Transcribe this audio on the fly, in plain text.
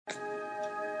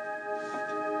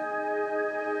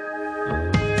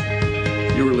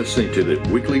listening to the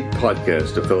weekly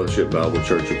podcast of Fellowship Bible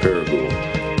Church of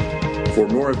Paragould. For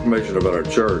more information about our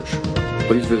church,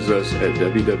 please visit us at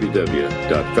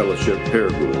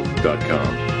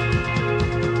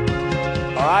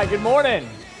www.fellowshipparagould.com. All right, good morning.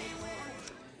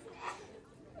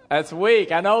 That's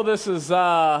week. I know this is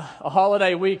a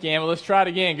holiday weekend, but let's try it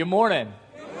again. Good morning.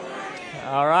 Good morning.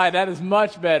 All right, that is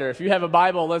much better. If you have a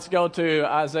Bible, let's go to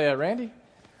Isaiah. Randy,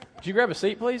 would you grab a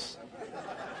seat, please?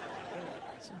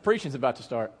 Preaching's about to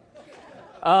start.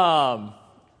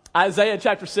 Isaiah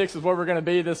chapter 6 is where we're going to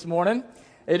be this morning.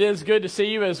 It is good to see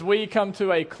you as we come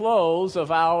to a close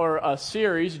of our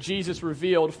series, Jesus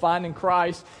Revealed, Finding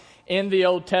Christ in the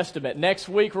Old Testament. Next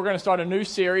week, we're going to start a new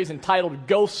series entitled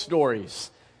Ghost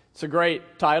Stories. It's a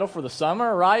great title for the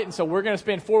summer, right? And so we're going to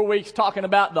spend 4 weeks talking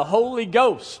about the Holy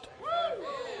Ghost.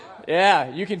 Yeah,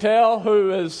 you can tell who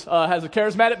has a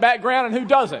charismatic background and who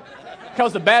doesn't.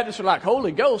 Because the Baptists are like,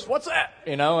 Holy Ghost, what's that?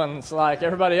 You know, and it's like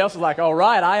everybody else is like, all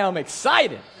right, I am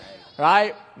excited,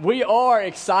 right? We are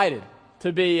excited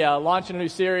to be launching a new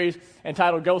series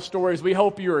entitled Ghost Stories. We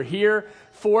hope you are here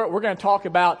for it. We're going to talk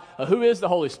about who is the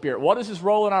Holy Spirit? What is His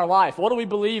role in our life? What do we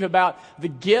believe about the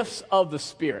gifts of the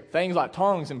Spirit? Things like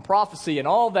tongues and prophecy and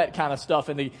all that kind of stuff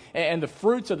and the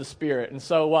fruits of the Spirit. And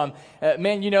so,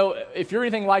 man, you know, if you're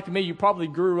anything like me, you probably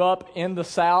grew up in the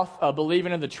South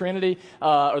believing in the Trinity,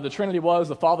 or the Trinity was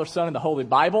the Father, Son, and the Holy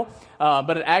Bible.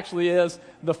 But it actually is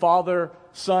the Father,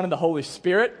 Son, and the Holy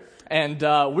Spirit. And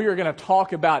we are going to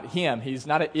talk about Him. He's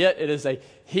not an it is a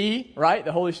He, right?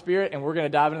 The Holy Spirit. And we're going to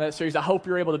dive into that series. I hope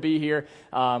you're able to be here.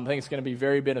 I think it's going to be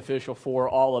very beneficial for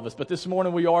all of us. But this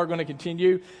morning we are going to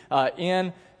continue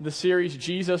in the series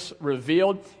Jesus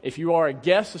Revealed. If you are a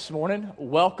guest this morning,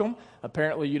 welcome.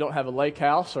 Apparently you don't have a lake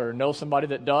house or know somebody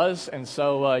that does. And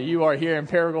so you are here in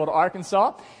Paragould,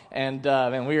 Arkansas. And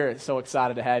we are so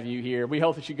excited to have you here. We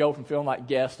hope that you go from feeling like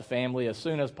guest to family as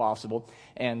soon as possible.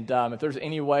 And if there's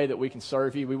any way that we can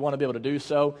serve you, we want to be able to do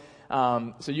so.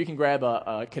 So you can grab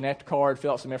a Connect card,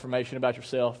 fill out some information about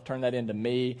yourself, turn that into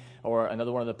me or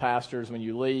another one of the pastors. When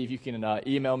you leave, you can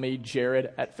email me,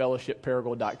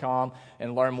 jared@fellowshipparagould.com,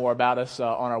 and learn more about us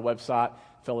on our website,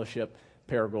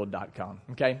 fellowshipparagould.com.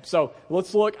 Okay, so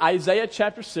let's look. Isaiah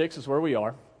chapter 6 is where we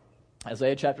are.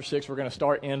 Isaiah chapter 6, we're going to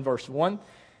start in verse 1. And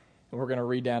we're going to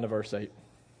read down to verse 8.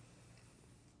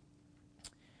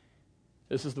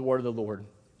 This is the word of the Lord.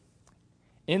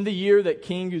 In the year that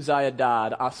King Uzziah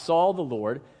died, I saw the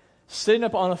Lord sitting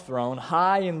upon a throne,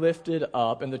 high and lifted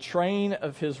up, and the train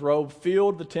of His robe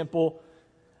filled the temple.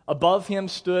 Above Him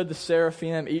stood the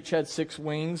seraphim. Each had 6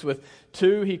 wings. With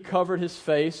 2 He covered His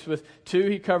face, with 2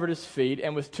 He covered His feet,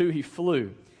 and with 2 He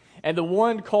flew. And the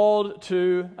one called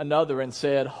to another and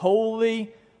said,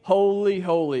 Holy, holy,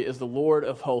 holy is the Lord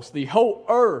of hosts. The whole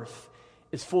earth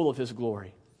is full of His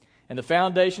glory. And the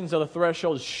foundations of the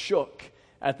threshold shook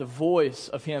at the voice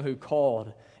of Him who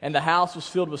called. And the house was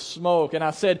filled with smoke. And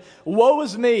I said, Woe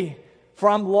is me, for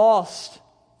I'm lost.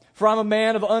 For I'm a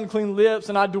man of unclean lips,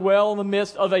 and I dwell in the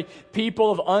midst of a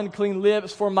people of unclean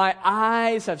lips. For my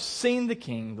eyes have seen the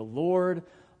King, the Lord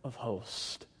of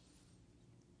hosts.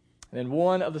 And then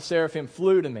one of the seraphim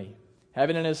flew to me,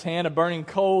 having in his hand a burning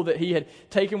coal that he had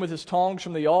taken with his tongs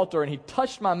from the altar. And he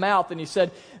touched my mouth, and he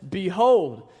said,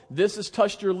 Behold, this has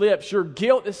touched your lips. Your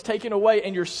guilt is taken away,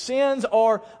 and your sins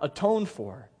are atoned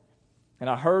for. And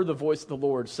I heard the voice of the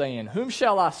Lord saying, Whom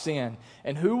shall I send,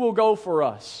 and who will go for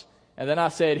us? And then I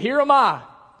said, Here am I,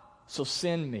 so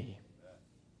send me.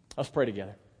 Let's pray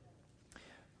together.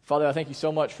 Father, I thank you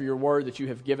so much for your word that you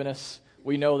have given us.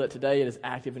 We know that today it is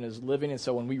active and is living, and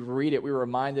so when we read it, we're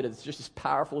reminded it's just as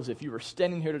powerful as if you were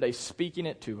standing here today speaking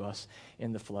it to us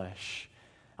in the flesh.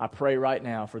 I pray right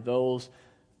now for those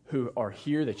who are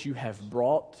here that you have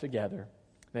brought together,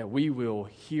 that we will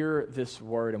hear this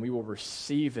word and we will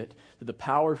receive it through the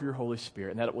power of your Holy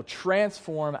Spirit, and that it will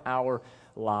transform our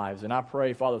lives. And I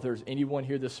pray, Father, if there's anyone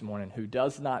here this morning who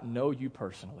does not know you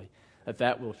personally,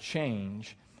 that will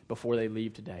change before they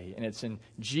leave today. And it's in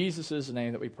Jesus'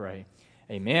 name that we pray.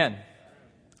 Amen.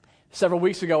 Several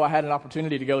weeks ago, I had an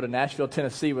opportunity to go to Nashville,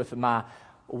 Tennessee with my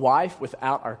wife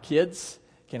without our kids.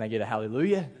 Can I get a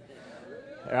hallelujah?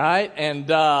 All right,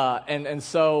 and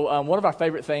so one of our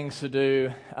favorite things to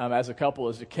do as a couple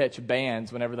is to catch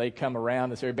bands whenever they come around.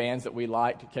 There's bands that we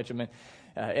like to catch them in.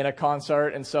 in a concert.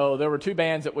 And so there were two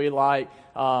bands that we like.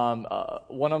 One of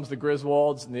them's the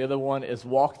Griswolds, and the other one is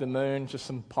Walk the Moon, just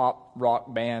some pop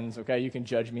rock bands. Okay, you can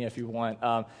judge me if you want.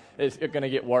 It's going to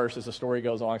get worse as the story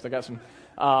goes on, because I got some.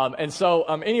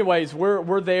 Anyways,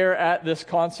 we're there at this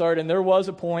concert, and there was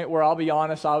a point where, I'll be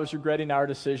honest, I was regretting our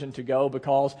decision to go,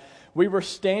 because we were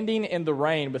standing in the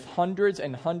rain with hundreds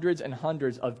and hundreds and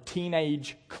hundreds of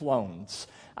teenage clones.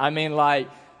 I mean, like,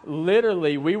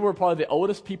 literally, we were probably the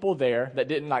oldest people there that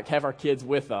didn't have our kids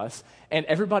with us, and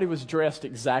everybody was dressed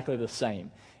exactly the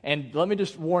same. And let me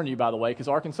just warn you, by the way, because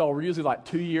Arkansas, we're usually like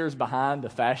 2 years behind the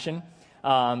fashion.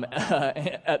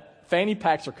 Fanny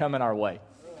packs are coming our way.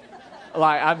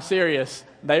 Like, I'm serious.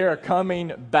 They are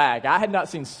coming back. I had not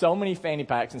seen so many fanny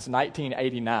packs since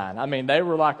 1989. I mean, they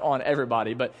were like on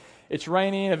everybody. But it's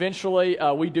raining. Eventually,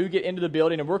 we do get into the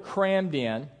building, and we're crammed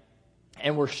in.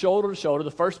 And we're shoulder to shoulder.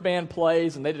 The first band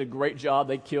plays, and they did a great job.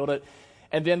 They killed it.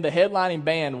 And then the headlining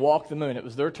band, Walk the Moon, it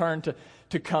was their turn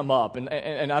to come up.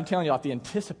 And I'm telling you, like, the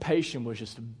anticipation was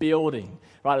just building,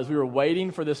 right, as we were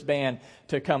waiting for this band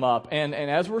to come up. And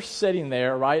as we're sitting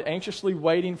there, right, anxiously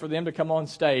waiting for them to come on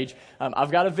stage,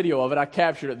 I've got a video of it. I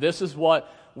captured it. This is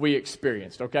what we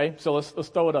experienced, okay? So let's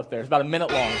throw it up there. It's about a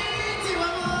minute long.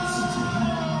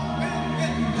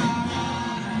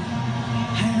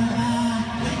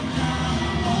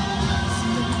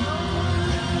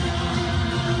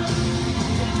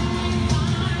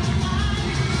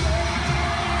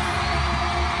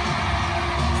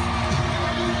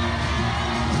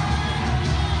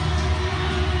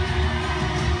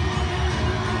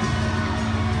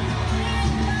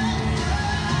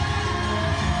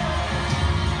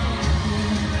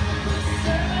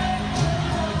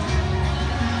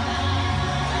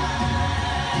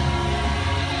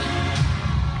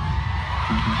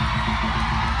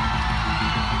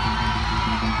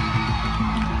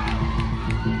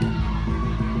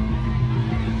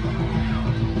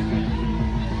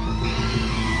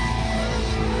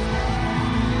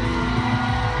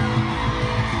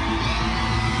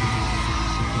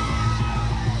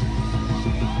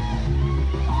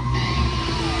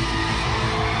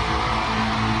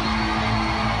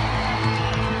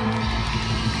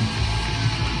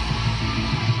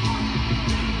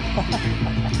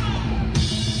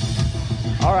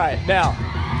 All right, now,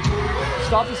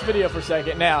 stop this video for a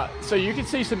second. Now, so you can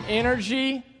see some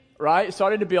energy, right,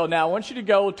 starting to build. Now, I want you to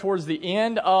go towards the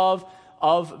end of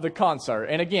the concert.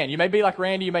 And again, you may be like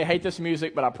Randy, you may hate this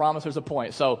music, but I promise there's a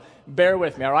point. So bear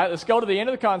with me, all right? Let's go to the end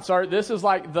of the concert. This is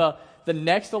like the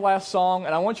next to last song,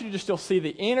 and I want you to just still see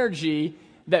the energy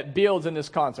that builds in this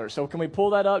concert. So can we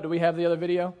pull that up? Do we have the other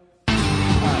video? All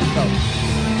right, go.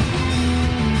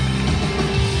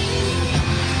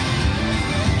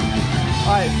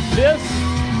 All right, it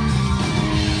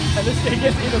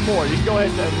gets even more. You can go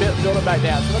ahead and build it back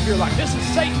down. Some of you are like, this is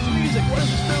Satan's music. What is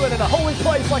this doing in a holy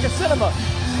place like a cinema? All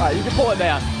right, you can pull it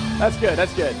down. That's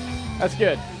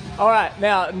good. All right,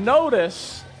 now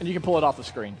notice, and you can pull it off the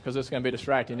screen because it's going to be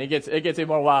distracting. It gets even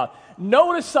more wild.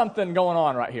 Notice something going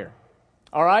on right here.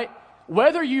 All right?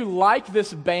 Whether you like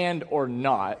this band or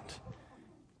not,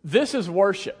 this is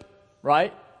worship,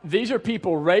 right? These are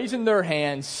people raising their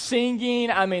hands,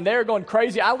 singing. I mean, they're going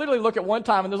crazy. I literally look at one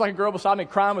time, and there's like a girl beside me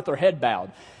crying with her head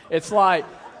bowed. It's like,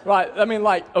 right, I mean,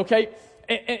 like, okay.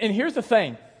 And here's the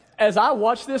thing. As I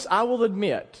watch this, I will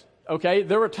admit, okay,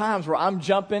 there were times where I'm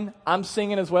jumping, I'm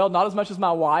singing as well, not as much as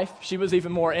my wife. She was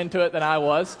even more into it than I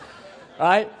was,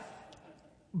 right?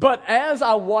 But as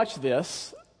I watch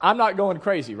this, I'm not going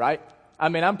crazy, right? I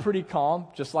mean, I'm pretty calm,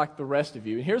 just like the rest of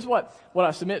you. And here's what I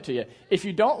submit to you. If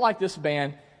you don't like this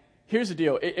band, here's the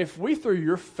deal. If we threw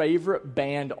your favorite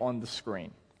band on the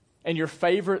screen and your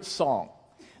favorite song,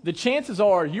 the chances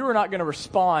are you are not going to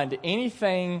respond to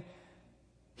anything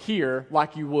here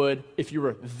like you would if you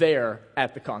were there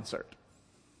at the concert,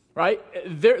 right?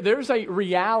 There's a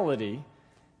reality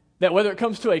that whether it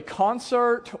comes to a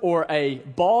concert or a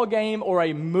ball game or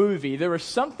a movie, there is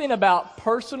something about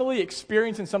personally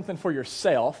experiencing something for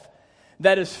yourself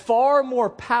that is far more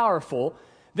powerful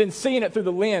than seeing it through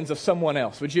the lens of someone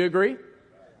else. Would you agree?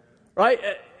 Right?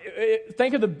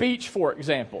 Think of the beach, for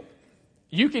example.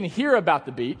 You can hear about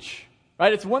the beach,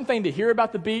 right? It's one thing to hear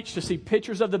about the beach, to see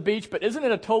pictures of the beach, but isn't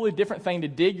it a totally different thing to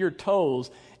dig your toes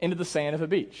into the sand of a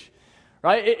beach?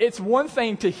 Right? It's one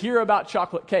thing to hear about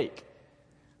chocolate cake,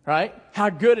 right? How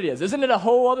good it is. Isn't it a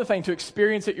whole other thing to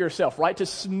experience it yourself, right? To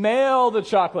smell the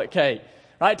chocolate cake,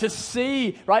 right? To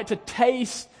see, right? To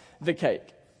taste the cake.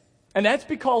 And that's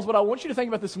because what I want you to think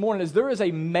about this morning is there is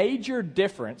a major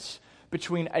difference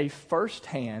between a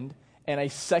first-hand and a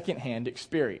second-hand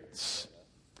experience.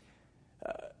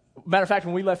 Matter of fact,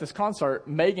 when we left this concert,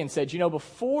 Megan said,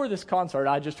 before this concert,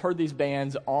 I just heard these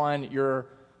bands on your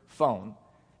phone,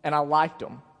 and I liked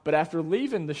them. But after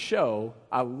leaving the show,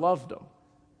 I loved them.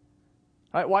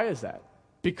 Right? Why is that?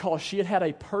 Because she had had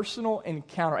a personal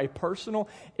encounter, a personal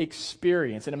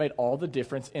experience, and it made all the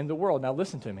difference in the world. Now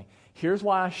listen to me. Here's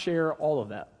why I share all of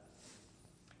that.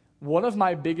 One of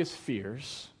my biggest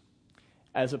fears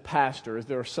as a pastor is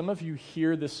there are some of you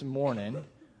here this morning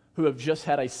who have just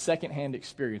had a secondhand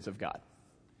experience of God.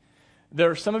 There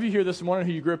are some of you here this morning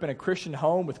who you grew up in a Christian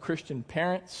home with Christian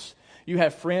parents. You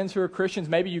have friends who are Christians.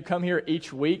 Maybe you come here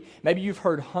each week. Maybe you've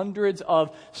heard hundreds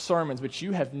of sermons, but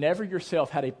you have never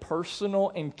yourself had a personal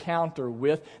encounter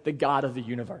with the God of the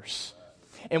universe.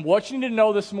 And what you need to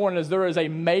know this morning is there is a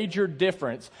major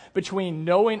difference between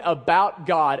knowing about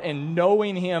God and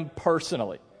knowing Him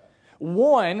personally.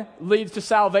 One leads to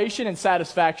salvation and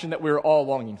satisfaction that we're all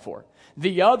longing for.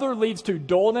 The other leads to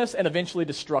dullness and eventually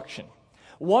destruction.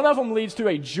 One of them leads to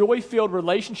a joy-filled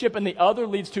relationship, and the other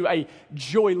leads to a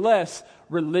joyless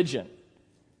religion.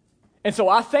 And so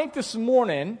I think this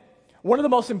morning, one of the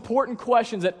most important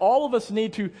questions that all of us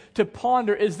need to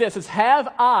ponder is this, is have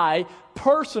I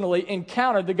personally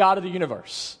encountered the God of the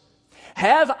universe?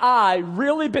 Have I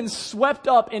really been swept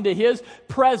up into His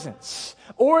presence?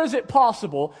 Or is it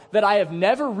possible that I have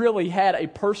never really had a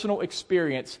personal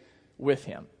experience with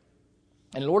Him?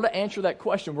 And in order to answer that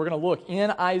question, we're going to look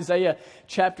in Isaiah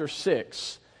chapter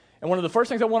 6. And one of the first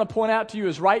things I want to point out to you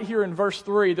is right here in verse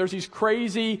 3, there's these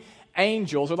crazy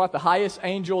angels. They're like the highest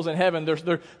angels in heaven.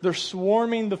 They're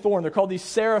swarming the throne. They're called these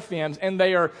seraphims, and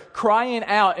they are crying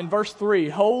out in verse 3,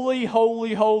 "Holy,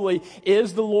 holy, holy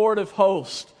is the Lord of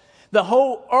hosts. The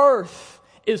whole earth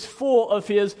is full of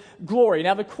His glory."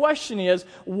 Now the question is,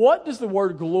 what does the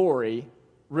word glory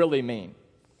really mean?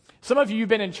 Some of you have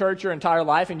been in church your entire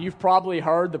life, and you've probably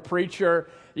heard the preacher,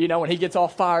 when he gets all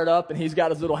fired up and he's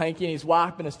got his little hanky and he's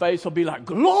wiping his face, he'll be like,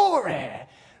 "Glory!"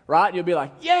 Right? And you'll be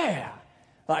like, "Yeah."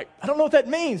 Like, I don't know what that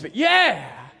means, but yeah.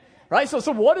 Right? So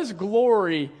what does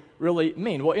glory really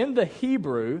mean? Well, in the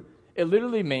Hebrew, it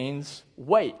literally means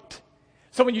weight.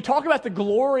 So when you talk about the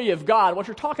glory of God, what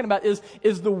you're talking about is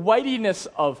the weightiness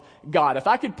of God. If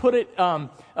I could put it,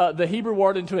 the Hebrew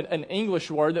word into an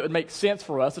English word that would make sense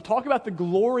for us, to talk about the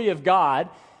glory of God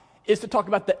is to talk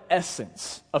about the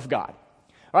essence of God.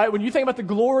 All right, when you think about the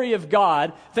glory of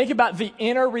God, think about the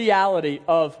inner reality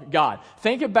of God.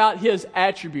 Think about His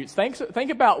attributes. Think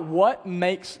about what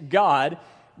makes God,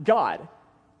 God.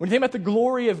 When you think about the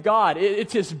glory of God,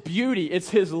 it's His beauty, it's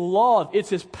His love, it's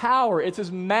His power, it's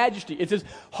His majesty, it's His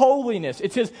holiness,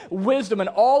 it's His wisdom, and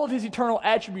all of His eternal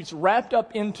attributes wrapped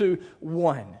up into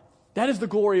one. That is the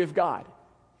glory of God.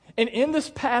 And in this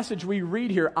passage we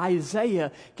read here,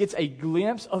 Isaiah gets a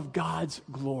glimpse of God's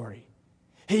glory.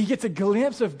 He gets a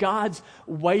glimpse of God's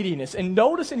weightiness. And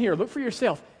notice in here, look for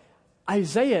yourself,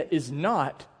 Isaiah is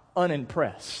not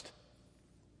unimpressed.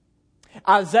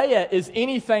 Isaiah is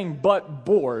anything but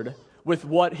bored with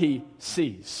what he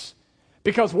sees.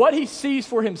 Because what he sees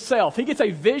for himself, he gets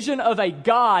a vision of a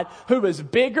God who is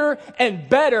bigger and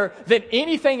better than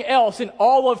anything else in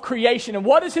all of creation. And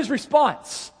what is his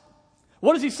response?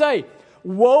 What does he say?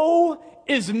 "Woe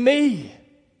is me."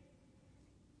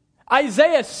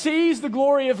 Isaiah sees the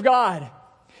glory of God.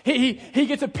 He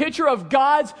gets a picture of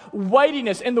God's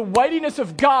weightiness, and the weightiness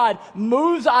of God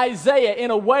moves Isaiah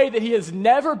in a way that he has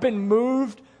never been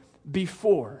moved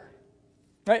before.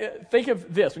 Right? Think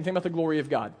of this when you think about the glory of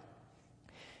God.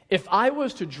 If I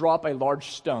was to drop a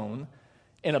large stone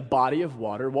in a body of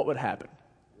water, what would happen?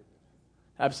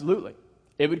 Absolutely.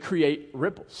 It would create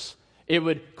ripples. It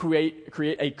would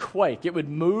create a quake. It would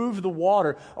move the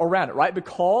water around it, right?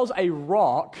 Because a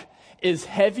rock is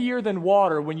heavier than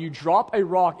water. When you drop a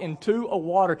rock into a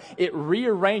water, it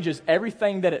rearranges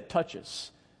everything that it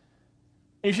touches.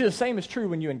 And you see, the same is true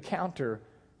when you encounter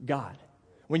God.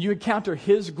 When you encounter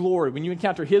His glory, when you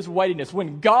encounter His weightiness,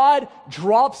 when God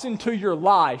drops into your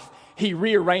life, He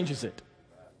rearranges it.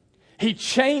 He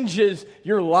changes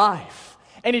your life.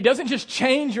 And He doesn't just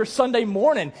change your Sunday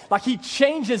morning, like He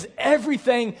changes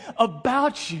everything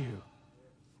about you.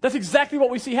 That's exactly what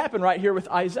we see happen right here with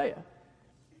Isaiah.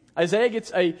 Isaiah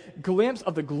gets a glimpse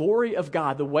of the glory of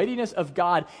God, the weightiness of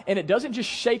God, and it doesn't just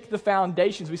shake the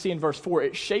foundations we see in verse 4.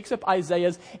 It shakes up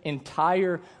Isaiah's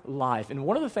entire life. And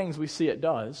one of the things we see it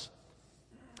does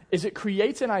is it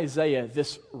creates in Isaiah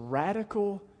this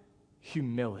radical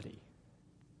humility.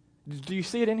 Do you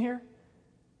see it in here?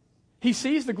 He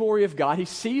sees the glory of God. He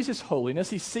sees His holiness.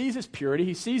 He sees His purity.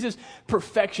 He sees His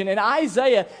perfection. And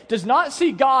Isaiah does not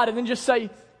see God and then just say,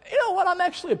 "You know what, I'm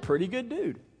actually a pretty good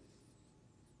dude.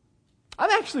 I'm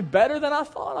actually better than I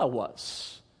thought I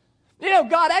was.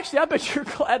 God, actually, I bet you're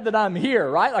glad that I'm here,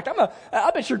 right? Like,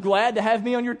 I bet you're glad to have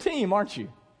me on your team, aren't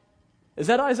you? Is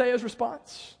that Isaiah's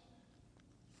response?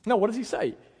 No, what does he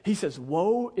say? He says,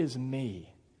 woe is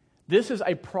me. This is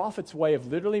a prophet's way of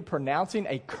literally pronouncing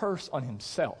a curse on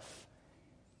himself.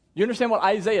 You understand what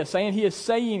Isaiah is saying? He is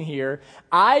saying here,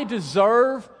 I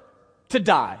deserve to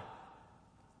die.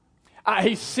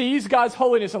 He sees God's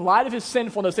holiness in light of his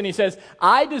sinfulness, and he says,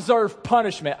 I deserve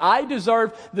punishment. I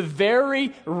deserve the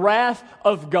very wrath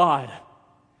of God.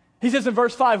 He says in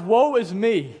verse 5, woe is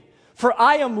me, for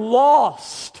I am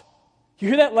lost. You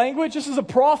hear that language? This is a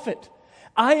prophet.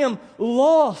 I am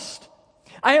lost.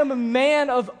 I am a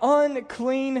man of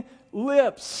unclean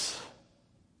lips.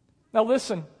 Now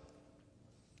listen,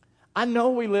 I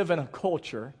know we live in a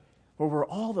culture where we're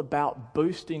all about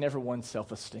boosting everyone's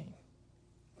self-esteem.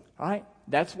 Right?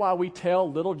 That's why we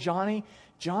tell little Johnny,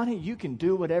 Johnny, you can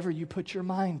do whatever you put your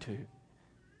mind to.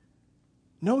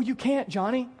 No, you can't,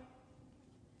 Johnny.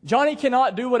 Johnny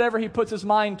cannot do whatever he puts his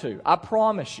mind to. I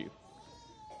promise you.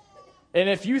 And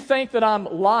if you think that I'm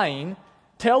lying,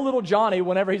 tell little Johnny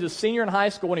whenever he's a senior in high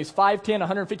school, when he's 5'10",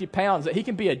 150 pounds, that he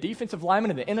can be a defensive lineman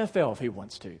in the NFL if he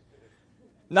wants to.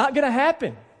 Not going to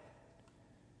happen.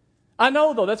 I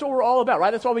know, though, that's what we're all about, right?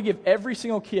 That's why we give every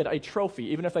single kid a trophy,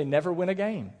 even if they never win a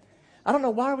game. I don't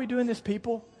know, why are we doing this,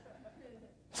 people?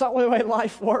 It's not the way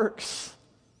life works.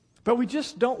 But we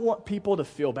just don't want people to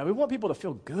feel bad. We want people to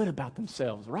feel good about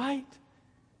themselves, right?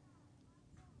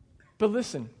 But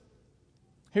listen,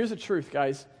 here's the truth,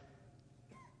 guys.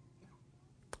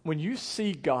 When you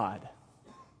see God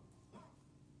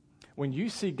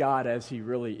as he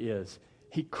really is,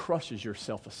 he crushes your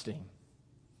self-esteem.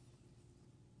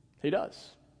 He does.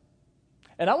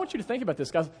 And I want you to think about this,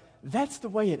 guys. That's the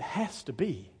way it has to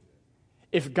be.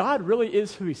 If God really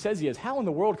is who he says he is, how in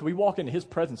the world can we walk into his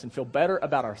presence and feel better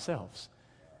about ourselves?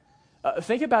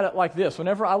 Think about it like this.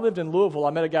 Whenever I lived in Louisville,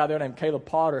 I met a guy there named Caleb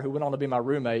Potter who went on to be my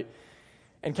roommate.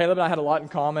 And Caleb and I had a lot in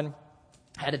common.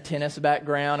 Had a tennis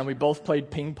background, and we both played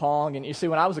ping pong. And you see,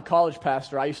 when I was a college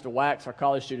pastor, I used to wax our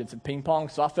college students in ping pong,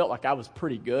 so I felt like I was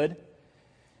pretty good.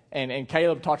 And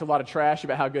Caleb talked a lot of trash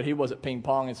about how good he was at ping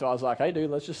pong, and so I was like, hey, dude,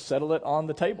 let's just settle it on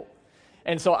the table.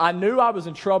 And so I knew I was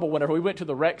in trouble whenever we went to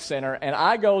the rec center, and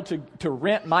I go to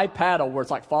rent my paddle where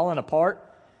it's like falling apart,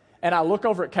 and I look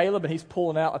over at Caleb, and he's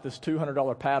pulling out like this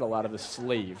 $200 paddle out of his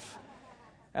sleeve.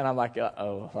 And I'm like,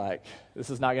 like, this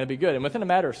is not going to be good. And within a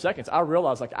matter of seconds, I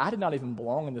realized, like, I did not even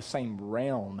belong in the same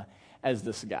realm as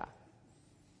this guy.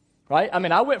 Right? I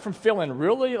mean, I went from feeling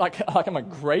really like I'm a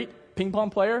great ping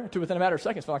pong player to within a matter of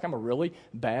seconds feeling like I'm a really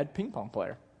bad ping pong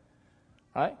player.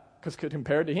 Right? Because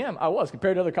compared to him, I was.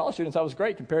 Compared to other college students, I was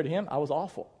great. Compared to him, I was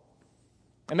awful.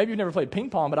 And maybe you've never played ping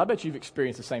pong, but I bet you've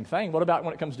experienced the same thing. What about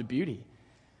when it comes to beauty?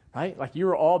 Right? Like, you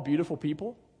are all beautiful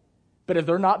people. But have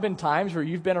there not been times where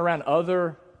you've been around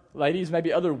other ladies,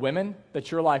 maybe other women,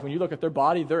 that you're like, when you look at their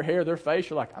body, their hair, their face,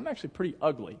 you're like, I'm actually pretty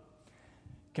ugly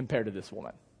compared to this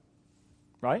woman.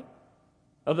 Right?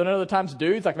 Other times,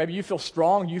 dudes, like maybe you feel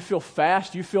strong, you feel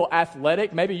fast, you feel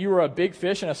athletic. Maybe you were a big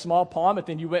fish in a small pond, but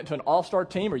then you went to an all-star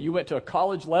team or you went to a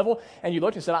college level and you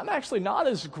looked and said, I'm actually not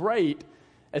as great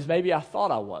as maybe I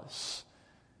thought I was.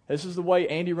 This is the way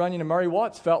Andy Runyon and Murray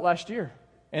Watts felt last year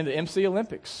in the MC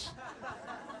Olympics.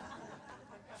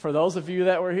 For those of you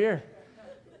that were here.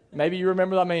 Maybe you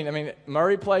remember, I mean,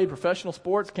 Murray played professional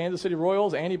sports, Kansas City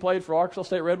Royals. Andy played for Arkansas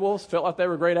State Red Wolves. Felt like they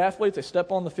were great athletes. They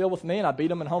stepped on the field with me, and I beat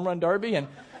them in home run derby. And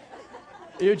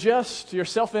your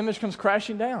self-image comes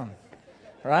crashing down,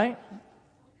 right?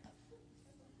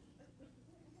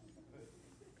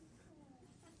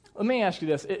 Let me ask you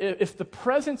this. If the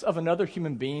presence of another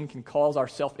human being can cause our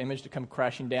self-image to come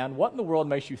crashing down, what in the world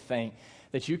makes you think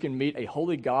that you can meet a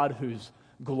holy God whose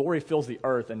glory fills the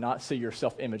earth and not see your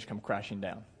self-image come crashing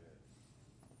down?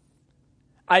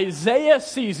 Isaiah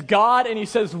sees God and he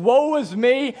says, woe is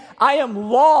me, I am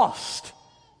lost.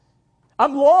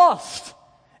 I'm lost.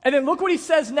 And then look what he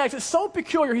says next. It's so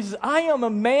peculiar. He says, I am a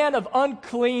man of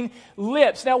unclean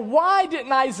lips. Now, why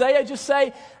didn't Isaiah just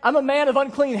say, I'm a man of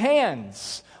unclean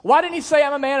hands? Why didn't he say,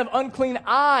 I'm a man of unclean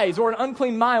eyes or an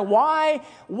unclean mind? Why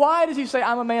does he say,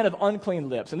 I'm a man of unclean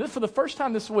lips? And this, for the first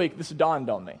time this week, this dawned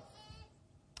on me.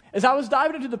 As I was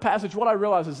diving into the passage, what I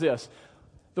realized is this.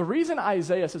 The reason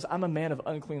Isaiah says, I'm a man of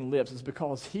unclean lips is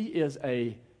because he is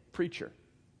a preacher.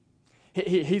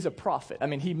 He's a prophet. I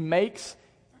mean, he makes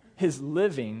his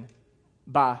living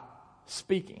by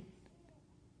speaking.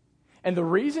 And the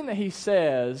reason that he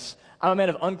says, I'm a man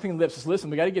of unclean lips is, listen,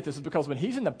 we got to get this, is because when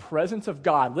he's in the presence of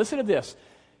God, listen to this.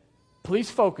 Please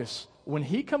focus. When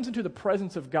he comes into the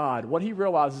presence of God, what he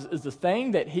realizes is the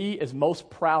thing that he is most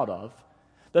proud of,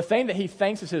 The thing that he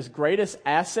thinks is his greatest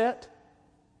asset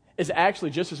is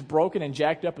actually just as broken and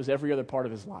jacked up as every other part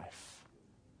of his life.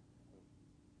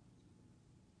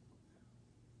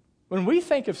 When we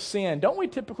think of sin, don't we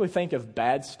typically think of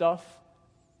bad stuff?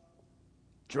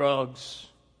 Drugs,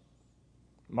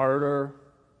 murder,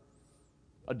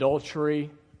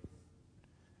 adultery.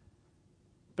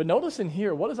 But notice in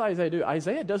here, what does Isaiah do?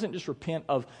 Isaiah doesn't just repent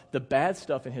of the bad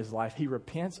stuff in his life. He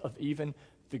repents of even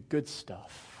the good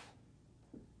stuff.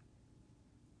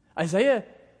 Isaiah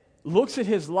looks at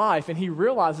his life and he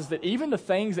realizes that even the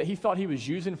things that he thought he was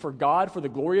using for God, for the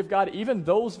glory of God, even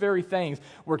those very things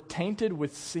were tainted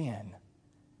with sin.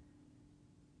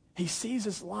 He sees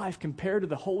his life compared to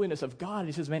the holiness of God, and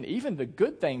he says, man, even the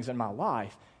good things in my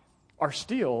life are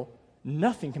still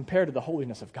nothing compared to the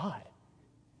holiness of God.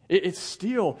 It's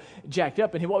still jacked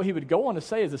up. And what he would go on to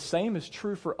say is the same is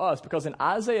true for us, because in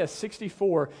Isaiah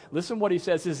 64, listen what he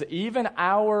says, is even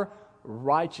our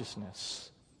righteousness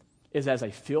is as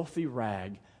a filthy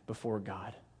rag before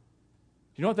God.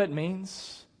 You know what that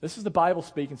means? This is the Bible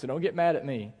speaking, so don't get mad at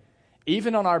me.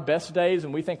 Even on our best days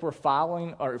when we think we're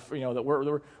firing, or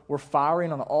that we're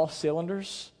firing on all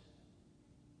cylinders,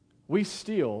 we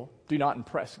still do not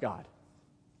impress God.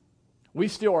 We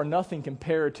still are nothing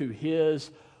compared to His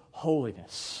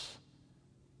holiness.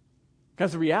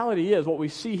 Because the reality is, what we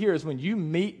see here is when you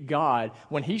meet God,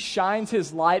 when He shines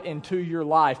His light into your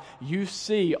life, you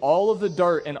see all of the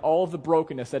dirt and all of the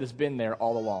brokenness that has been there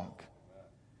all along.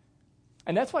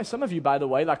 And that's why some of you, by the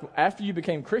way, like after you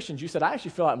became Christians, you said, I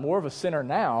actually feel like more of a sinner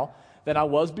now than I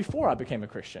was before I became a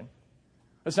Christian.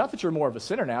 It's not that you're more of a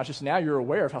sinner now, it's just now you're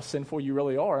aware of how sinful you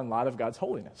really are in light of God's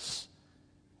holiness.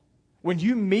 When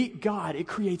you meet God, it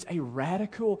creates a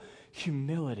radical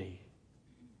humility.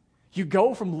 You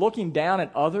go from looking down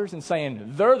at others and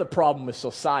saying, they're the problem with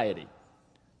society,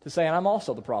 to saying, I'm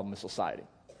also the problem with society.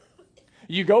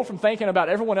 You go from thinking about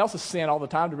everyone else's sin all the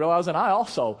time to realizing I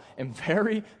also am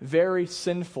very, very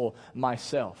sinful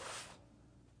myself.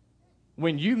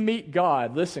 When you meet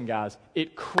God, listen guys,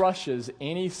 it crushes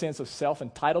any sense of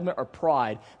self-entitlement or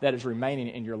pride that is remaining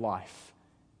in your life.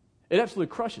 It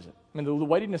absolutely crushes it. I mean, the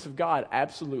weightiness of God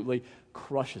absolutely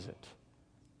crushes it.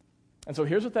 And so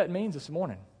here's what that means this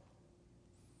morning.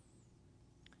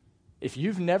 If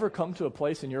you've never come to a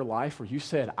place in your life where you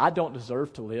said, I don't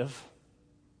deserve to live,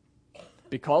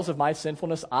 because of my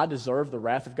sinfulness, I deserve the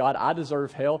wrath of God, I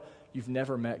deserve hell, you've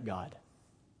never met God.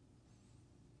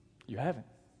 You haven't.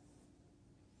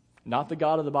 Not the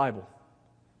God of the Bible.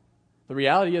 The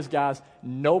reality is, guys,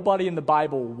 nobody in the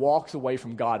Bible walks away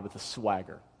from God with a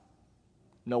swagger.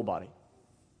 Nobody.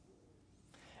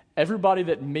 Everybody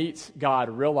that meets God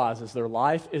realizes their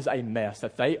life is a mess,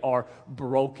 that they are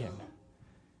broken.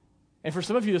 And for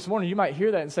some of you this morning, you might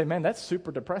hear that and say, man, that's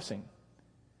super depressing.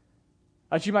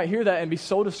 Like you might hear that and be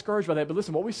so discouraged by that. But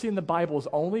listen, what we see in the Bible is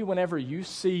only whenever you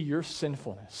see your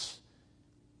sinfulness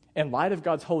in light of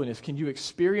God's holiness can you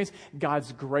experience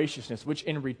God's graciousness, which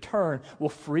in return will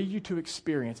free you to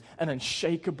experience an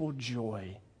unshakable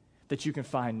joy that you can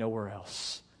find nowhere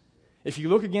else. If you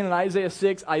look again in Isaiah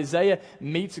 6, Isaiah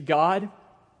meets God.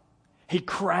 He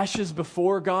crashes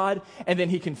before God, and then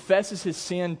he confesses his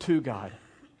sin to God.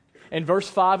 In verse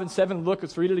 5 and 7, look,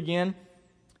 let's read it again.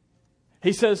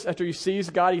 He says, after he sees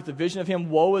God, he gets the vision of him,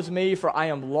 woe is me, for I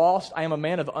am lost. I am a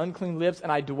man of unclean lips,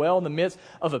 and I dwell in the midst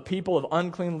of a people of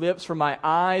unclean lips, for my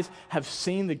eyes have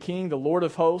seen the King, the Lord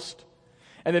of hosts.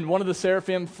 And then one of the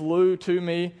seraphim flew to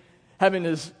me, having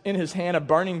in his hand a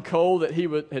burning coal that he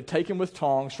had taken with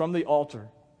tongs from the altar.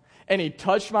 And he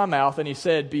touched my mouth, and he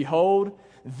said, behold,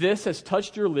 this has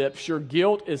touched your lips, your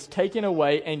guilt is taken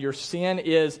away, and your sin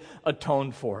is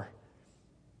atoned for.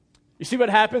 You see what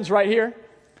happens right here?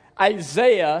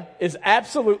 Isaiah is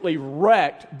absolutely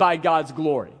wrecked by God's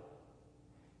glory.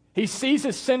 He sees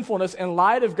his sinfulness in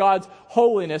light of God's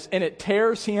holiness, and it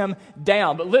tears him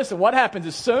down. But listen, what happens?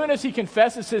 As soon as he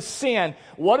confesses his sin,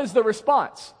 what is the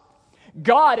response?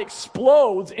 God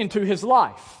explodes into his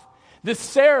life. This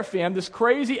seraphim, this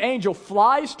crazy angel,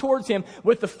 flies towards him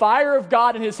with the fire of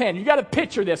God in his hand. You got to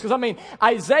picture this, because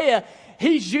Isaiah,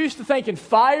 he's used to thinking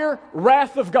fire,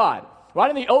 wrath of God. Right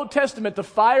in the Old Testament, the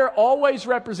fire always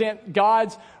represents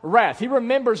God's wrath. He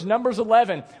remembers Numbers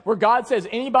 11, where God says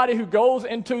anybody who goes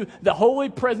into the holy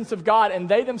presence of God and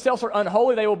they themselves are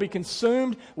unholy, they will be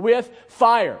consumed with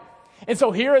fire. And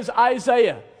so here is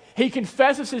Isaiah. He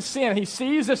confesses his sin. He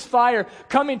sees this fire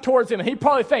coming towards him, and he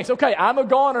probably thinks, okay, I'm a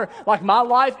goner, like my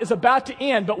life is about to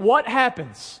end. But what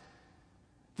happens?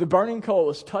 The burning coal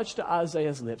is touched to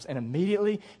Isaiah's lips, and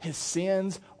immediately his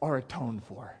sins are atoned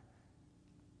for.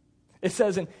 It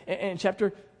says in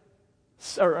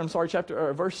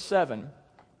verse 7,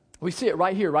 We see it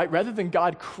right here, right? Rather than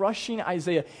God crushing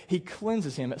Isaiah, he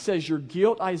cleanses him. It says, your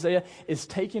guilt, Isaiah, is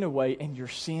taken away and your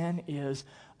sin is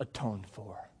atoned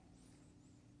for.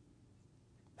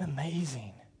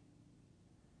 Amazing.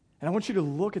 And I want you to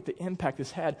look at the impact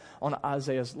this had on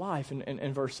Isaiah's life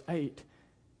in verse 8.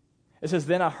 It says,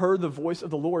 then I heard the voice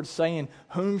of the Lord saying,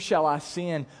 whom shall I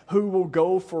send? Who will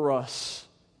go for us?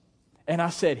 And I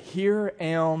said, here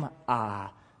am I,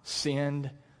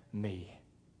 send me.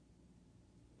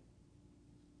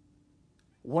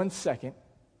 1 second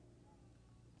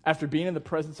after being in the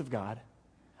presence of God,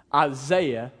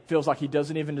 Isaiah feels like he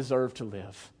doesn't even deserve to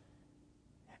live.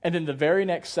 And then the very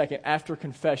next second after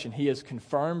confession, he is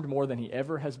confirmed more than he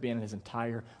ever has been in his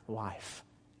entire life.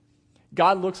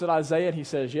 God looks at Isaiah and he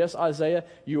says, yes, Isaiah,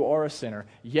 you are a sinner.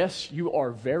 Yes, you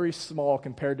are very small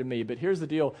compared to me. But here's the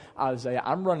deal, Isaiah.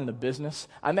 I'm running a business.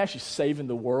 I'm actually saving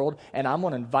the world, and I'm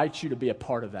going to invite you to be a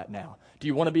part of that now. Do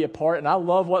you want to be a part? And I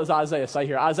love what does Isaiah say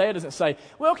here. Isaiah doesn't say,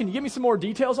 well, can you give me some more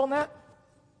details on that?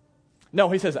 No,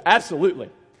 he says, absolutely.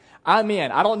 I'm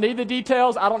in. I don't need the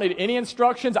details. I don't need any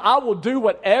instructions. I will do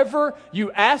whatever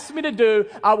you ask me to do.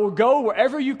 I will go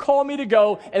wherever you call me to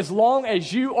go as long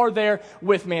as you are there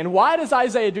with me. And why does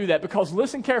Isaiah do that? Because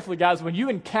listen carefully, guys. When you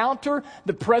encounter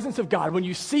the presence of God, when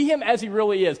you see him as he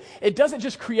really is, it doesn't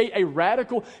just create a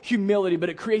radical humility, but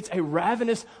it creates a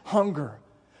ravenous hunger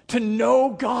to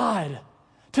know God,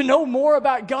 to know more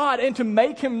about God, and to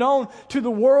make him known to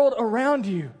the world around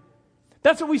you.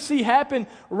 That's what we see happen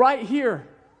right here.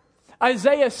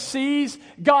 Isaiah sees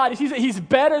God. He sees that he's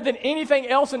better than anything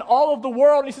else in all of the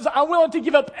world. And he says, I'm willing to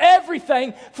give up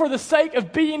everything for the sake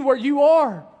of being where you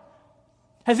are.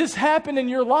 Has this happened in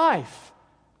your life?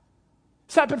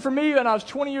 This happened for me when I was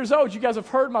 20 years old. You guys have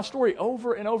heard my story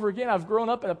over and over again. I've grown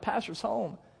up in a pastor's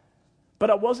home.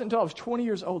 But it wasn't until I was 20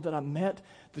 years old that I met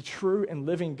the true and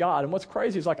living God. And what's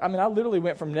crazy is I literally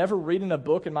went from never reading a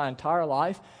book in my entire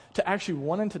life to actually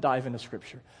wanting to dive into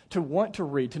Scripture, to want to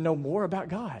read, to know more about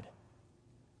God.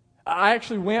 I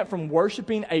actually went from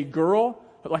worshiping a girl,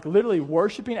 literally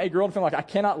worshiping a girl and feeling like I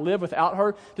cannot live without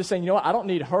her, to saying, you know what, I don't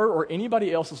need her or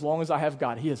anybody else as long as I have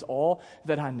God. He is all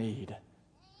that I need.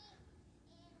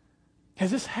 Has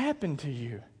this happened to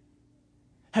you?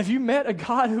 Have you met a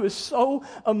God who is so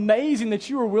amazing that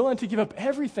you are willing to give up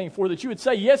everything for, that you would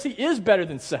say, yes, he is better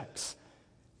than sex.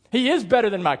 He is better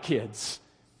than my kids.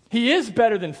 He is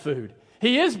better than food.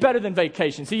 He is better than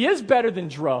vacations. He is better than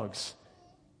drugs.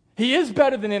 He is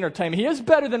better than entertainment. He is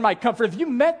better than my comfort. Have you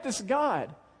met this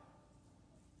God?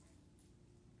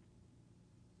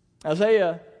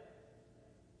 Isaiah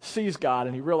sees God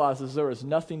and he realizes there is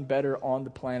nothing better on the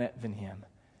planet than him.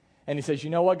 And he says, you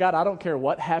know what, God, I don't care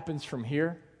what happens from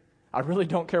here. I really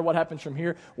don't care what happens from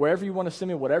here. Wherever you want to send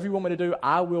me, whatever you want me to do,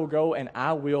 I will go and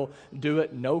I will do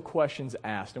it. No questions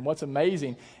asked. And what's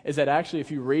amazing is that actually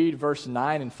if you read verse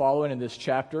 9 and following in this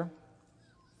chapter,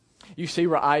 you see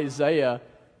where Isaiah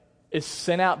is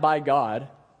sent out by God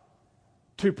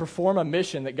to perform a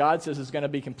mission that God says is going to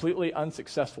be completely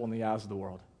unsuccessful in the eyes of the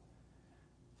world.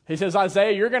 He says,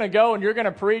 Isaiah, you're going to go and you're going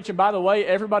to preach, and by the way,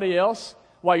 everybody else,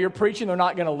 while you're preaching, they're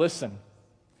not going to listen.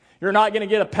 You're not going to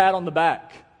get a pat on the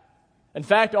back. In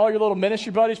fact, all your little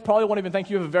ministry buddies probably won't even think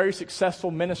you have a very successful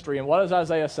ministry. And what does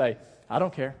Isaiah say? I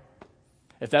don't care.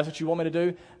 If that's what you want me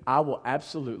to do, I will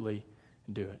absolutely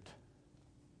do it.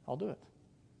 I'll do it.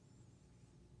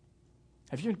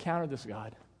 Have you encountered this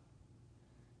God?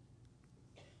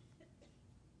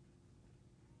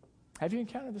 Have you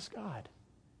encountered this God?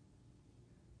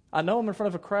 I know I'm in front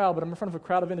of a crowd, but I'm in front of a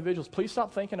crowd of individuals. Please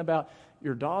stop thinking about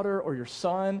your daughter or your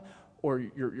son or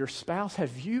your spouse.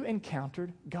 Have you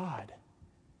encountered God?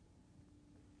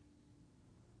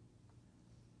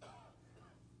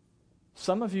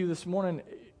 Some of you this morning,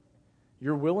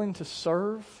 you're willing to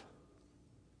serve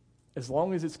as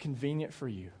long as it's convenient for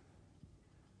you.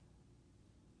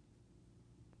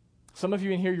 Some of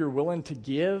you in here, you're willing to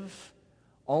give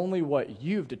only what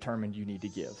you've determined you need to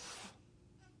give,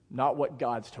 not what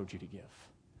God's told you to give.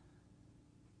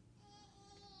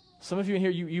 Some of you in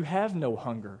here, you have no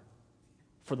hunger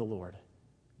for the Lord.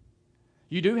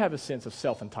 You do have a sense of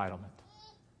self-entitlement.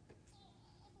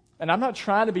 And I'm not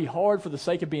trying to be hard for the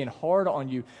sake of being hard on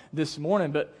you this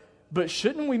morning, but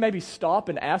shouldn't we maybe stop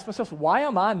and ask ourselves, why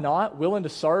am I not willing to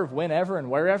serve whenever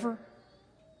and wherever?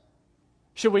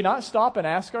 Should we not stop and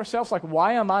ask ourselves,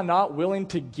 why am I not willing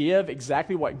to give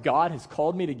exactly what God has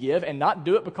called me to give, and not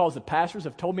do it because the pastors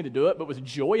have told me to do it, but with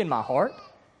joy in my heart?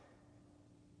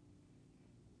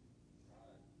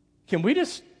 Can we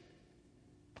just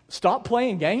stop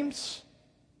playing games?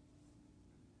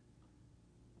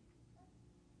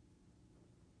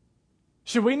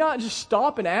 Should we not just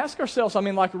stop and ask ourselves,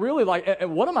 really,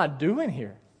 what am I doing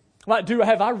here?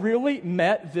 Have I really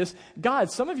met this God?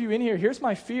 Some of you in here, here's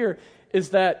my fear,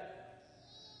 is that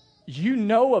you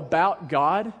know about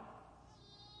God,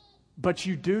 but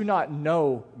you do not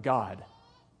know God.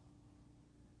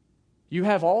 You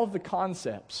have all of the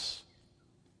concepts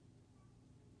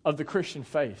of the Christian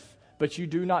faith, but you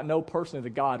do not know personally the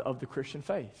God of the Christian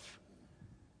faith.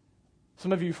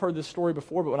 Some of you have heard this story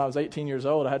before, but when I was 18 years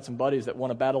old, I had some buddies that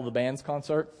won a Battle of the Bands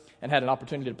concert and had an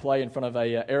opportunity to play in front of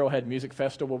a Arrowhead Music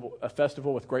Festival, a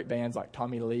festival with great bands like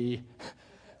Tommy Lee,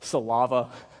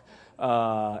 Salava,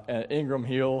 Ingram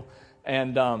Hill,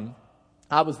 and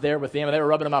I was there with them, and they were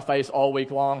rubbing in my face all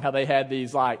week long how they had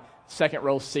these second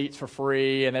row seats for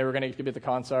free, and they were going to be at the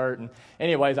concert. And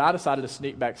anyways, I decided to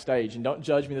sneak backstage. And don't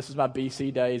judge me, this is my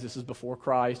BC days. This is before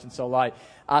Christ. And so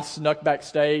I snuck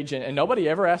backstage, and nobody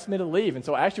ever asked me to leave. And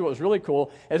so actually what was really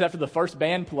cool is after the first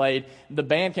band played, the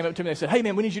band came up to me and they said, "Hey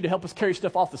man, we need you to help us carry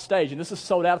stuff off the stage." And this is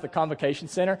sold out at the Convocation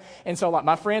Center. And so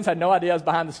my friends had no idea I was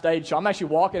behind the stage. So I'm actually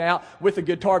walking out with the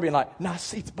guitar being like, "Nice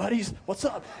seats, buddies. What's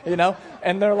up?"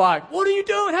 And they're like, "What are you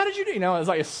doing? How did you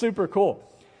do?" It's super cool.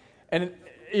 And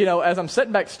as I'm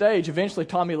sitting backstage, eventually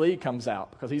Tommy Lee comes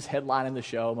out because he's headlining the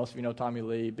show. Most of you know Tommy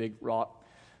Lee, big rock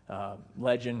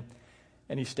legend.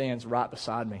 And he stands right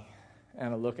beside me.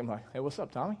 And I look and I'm like, "Hey, what's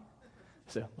up, Tommy?"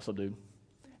 I said, "What's up, dude?"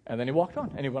 And then he walked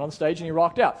on. And he went on stage and he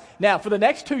rocked out. Now, for the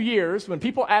next 2 years, when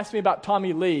people asked me about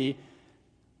Tommy Lee,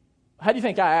 how do you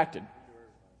think I acted?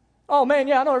 "Oh, man,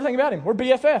 yeah, I know everything about him. We're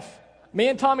BFF. Me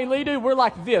and Tommy Lee, dude, we're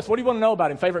like this. What do you want to know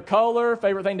about him? Favorite color?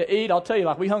 Favorite thing to eat?" I'll tell you,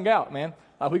 we hung out, man.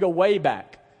 We go way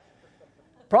back.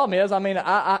 Problem is,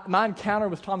 my encounter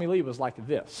with Tommy Lee was like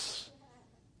this.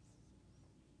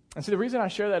 And see, the reason I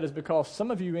share that is because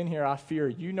some of you in here, I fear,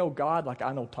 you know God like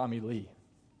I know Tommy Lee.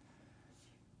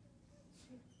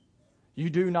 You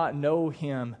do not know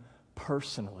him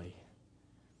personally.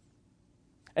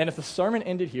 And if the sermon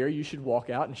ended here, you should walk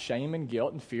out in shame and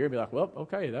guilt and fear and be like, "Well,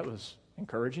 okay, that was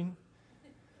encouraging.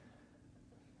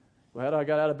 Glad I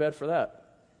got out of bed for that."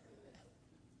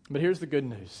 But here's the good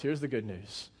news. Here's the good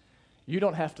news. You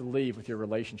don't have to leave with your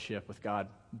relationship with God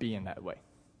being that way.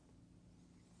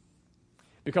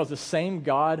 Because the same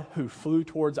God who flew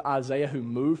towards Isaiah, who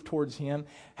moved towards him,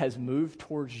 has moved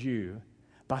towards you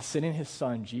by sending his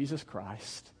son, Jesus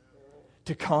Christ,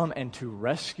 to come and to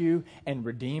rescue and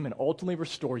redeem and ultimately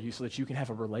restore you so that you can have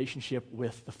a relationship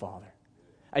with the Father.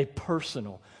 A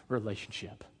personal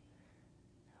relationship.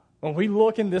 When we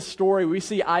look in this story, we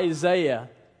see Isaiah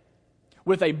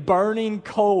with a burning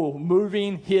coal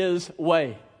moving his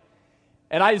way.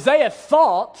 And Isaiah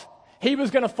thought he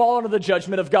was going to fall under the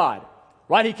judgment of God.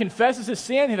 Right? He confesses his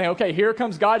sin. He thinks, okay, here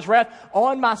comes God's wrath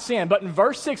on my sin. But in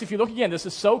verse 6, if you look again, this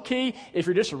is so key. If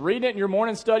you're just reading it in your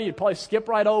morning study, you'd probably skip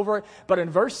right over it. But in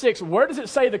verse 6, where does it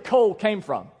say the coal came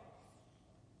from?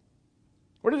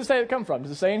 Where does it say it come from?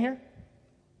 Does it say in here?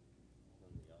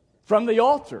 From the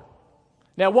altar.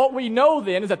 Now, what we know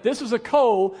then is that this is a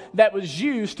coal that was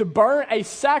used to burn a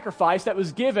sacrifice that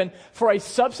was given for a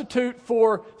substitute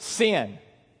for sin.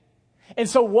 And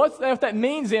so what that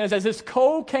means then is as this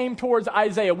coal came towards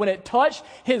Isaiah, when it touched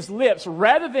his lips,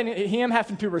 rather than him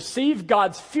having to receive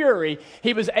God's fury,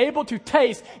 he was able to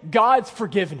taste God's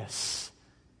forgiveness.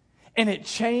 And it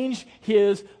changed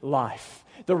his life.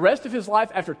 The rest of his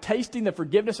life, after tasting the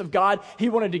forgiveness of God, he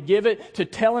wanted to give it to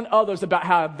telling others about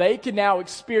how they can now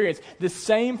experience the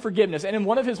same forgiveness. And in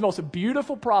one of his most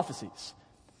beautiful prophecies,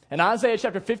 in Isaiah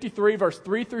chapter 53, verse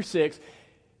 3 through 6,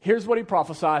 here's what he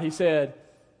prophesied. He said,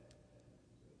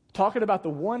 talking about the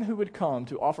one who would come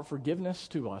to offer forgiveness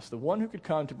to us, the one who could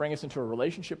come to bring us into a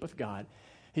relationship with God.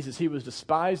 He says, he was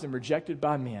despised and rejected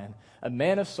by men, a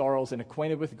man of sorrows and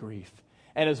acquainted with grief.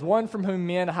 And as one from whom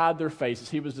men hide their faces,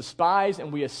 he was despised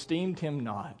and we esteemed him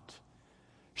not.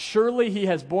 Surely he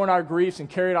has borne our griefs and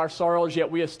carried our sorrows,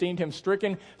 yet we esteemed him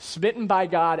stricken, smitten by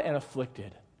God, and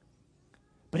afflicted.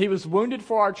 But he was wounded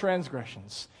for our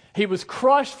transgressions. He was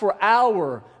crushed for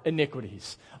our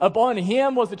iniquities. Upon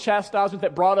him was the chastisement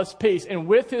that brought us peace, and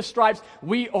with his stripes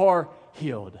we are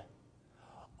healed.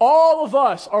 All of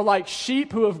us are like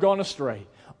sheep who have gone astray.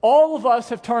 All of us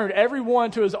have turned every one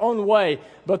to his own way,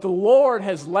 but the Lord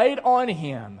has laid on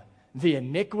him the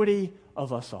iniquity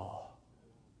of us all.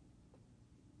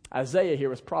 Isaiah here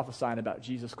was prophesying about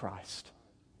Jesus Christ,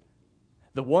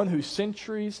 the one who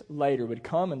centuries later would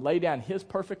come and lay down his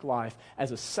perfect life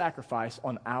as a sacrifice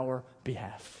on our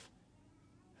behalf,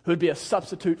 who would be a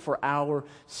substitute for our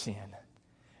sin.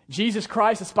 Jesus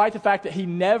Christ, despite the fact that he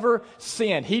never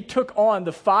sinned, he took on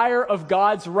the fire of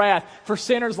God's wrath for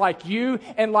sinners like you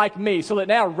and like me, so that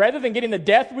now, rather than getting the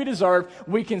death we deserve,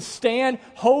 we can stand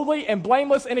holy and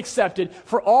blameless and accepted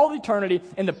for all eternity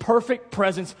in the perfect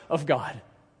presence of God.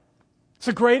 It's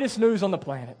the greatest news on the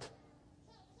planet.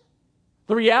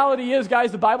 The reality is,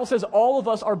 guys, the Bible says all of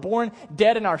us are born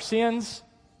dead in our sins.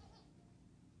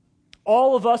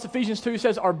 All of us, Ephesians 2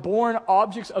 says, are born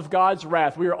objects of God's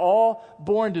wrath. We are all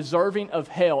born deserving of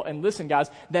hell. And listen,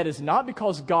 guys, that is not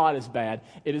because God is bad.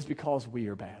 It is because we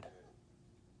are bad.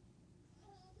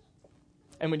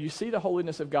 And when you see the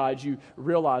holiness of God, you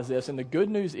realize this. And the good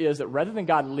news is that rather than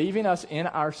God leaving us in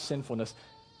our sinfulness,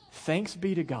 thanks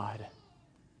be to God.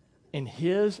 In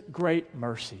his great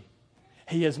mercy,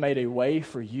 he has made a way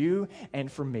for you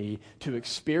and for me to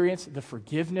experience the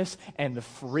forgiveness and the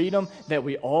freedom that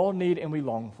we all need and we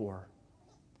long for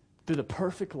through the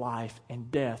perfect life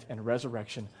and death and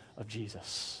resurrection of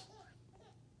Jesus.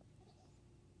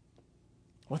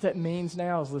 What that means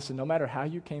now is, listen, no matter how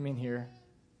you came in here,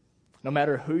 no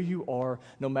matter who you are,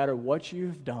 no matter what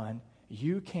you've done,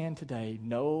 you can today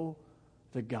know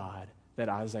the God that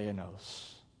Isaiah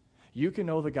knows. You can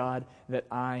know the God that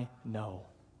I know.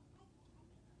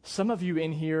 Some of you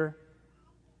in here,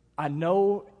 I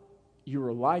know you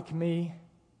were like me,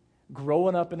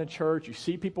 growing up in a church. You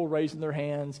see people raising their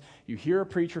hands. You hear a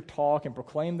preacher talk and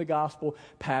proclaim the gospel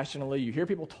passionately. You hear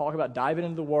people talk about diving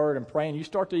into the Word and praying. You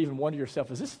start to even wonder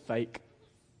yourself, is this fake?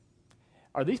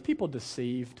 Are these people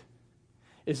deceived?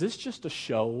 Is this just a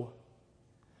show?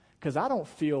 Because I don't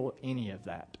feel any of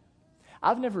that.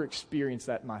 I've never experienced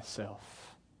that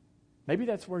myself. Maybe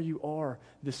that's where you are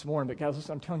this morning, but guys,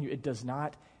 listen, I'm telling you, it does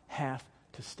not have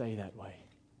to stay that way.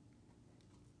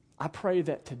 I pray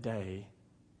that today,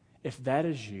 if that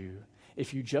is you,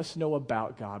 if you just know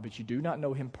about God, but you do not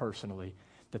know him personally,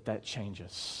 that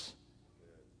changes.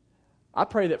 I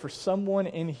pray that for someone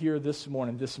in here this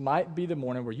morning, this might be the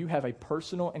morning where you have a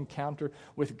personal encounter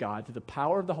with God. Through the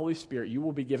power of the Holy Spirit, you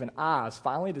will be given eyes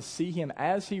finally to see him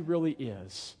as he really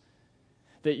is.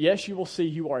 That yes, you will see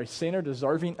you are a sinner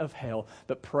deserving of hell,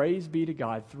 but praise be to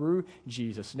God through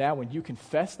Jesus. Now, when you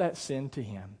confess that sin to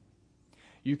him,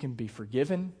 you can be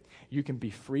forgiven, you can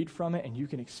be freed from it, and you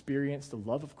can experience the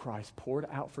love of Christ poured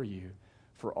out for you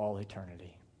for all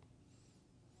eternity.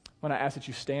 I want to ask that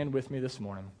you stand with me this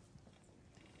morning.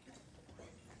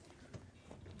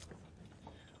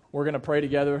 We're going to pray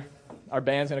together. Our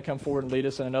band's going to come forward and lead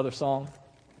us in another song.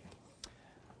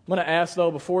 I'm going to ask,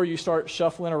 though, before you start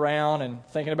shuffling around and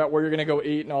thinking about where you're going to go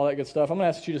eat and all that good stuff, I'm going to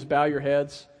ask that you just bow your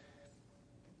heads.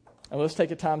 And let's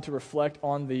take a time to reflect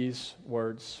on these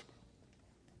words.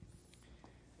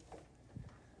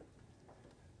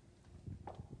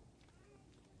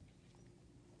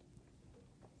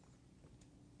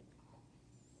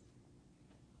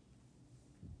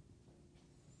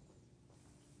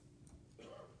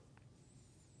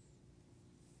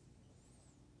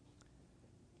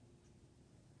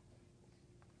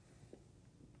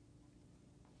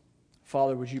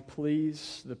 Father, would you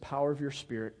please, the power of your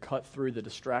Spirit, cut through the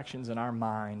distractions in our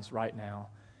minds right now?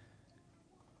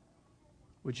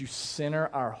 Would you center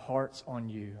our hearts on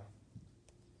you?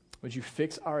 Would you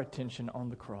fix our attention on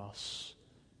the cross?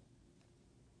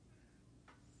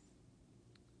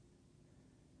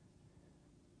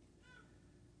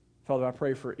 Father, I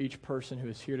pray for each person who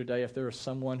is here today. If there is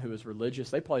someone who is religious,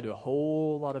 they probably do a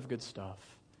whole lot of good stuff.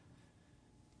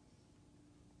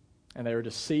 And they are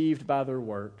deceived by their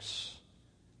works.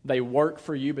 They work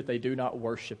for you, but they do not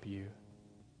worship you.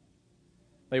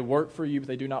 They work for you, but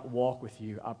they do not walk with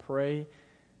you. I pray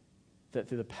that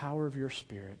through the power of your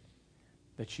Spirit,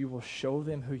 that you will show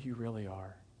them who you really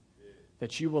are.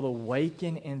 That you will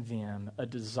awaken in them a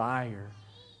desire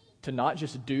to not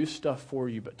just do stuff for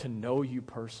you, but to know you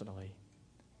personally.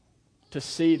 To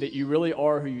see that you really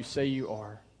are who you say you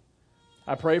are.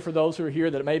 I pray for those who are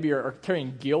here that maybe are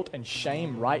carrying guilt and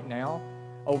shame right now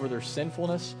over their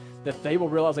sinfulness, that they will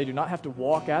realize they do not have to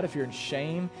walk out if you're in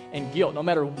shame and guilt, no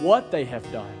matter what they have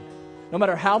done, no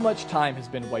matter how much time has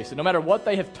been wasted, no matter what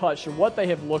they have touched or what they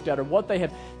have looked at or what they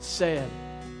have said.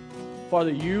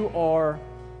 Father, you are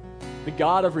the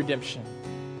God of redemption.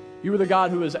 You are the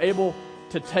God who is able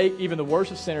to take even the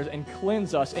worst of sinners and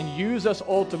cleanse us and use us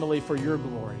ultimately for your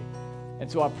glory. And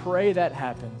so I pray that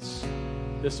happens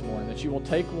this morning, that you will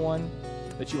take one,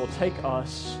 that you will take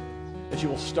us, that you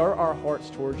will stir our hearts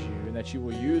towards you, and that you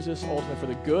will use us ultimately for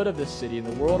the good of this city and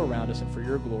the world around us and for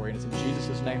your glory. And it's in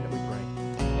Jesus' name that we pray.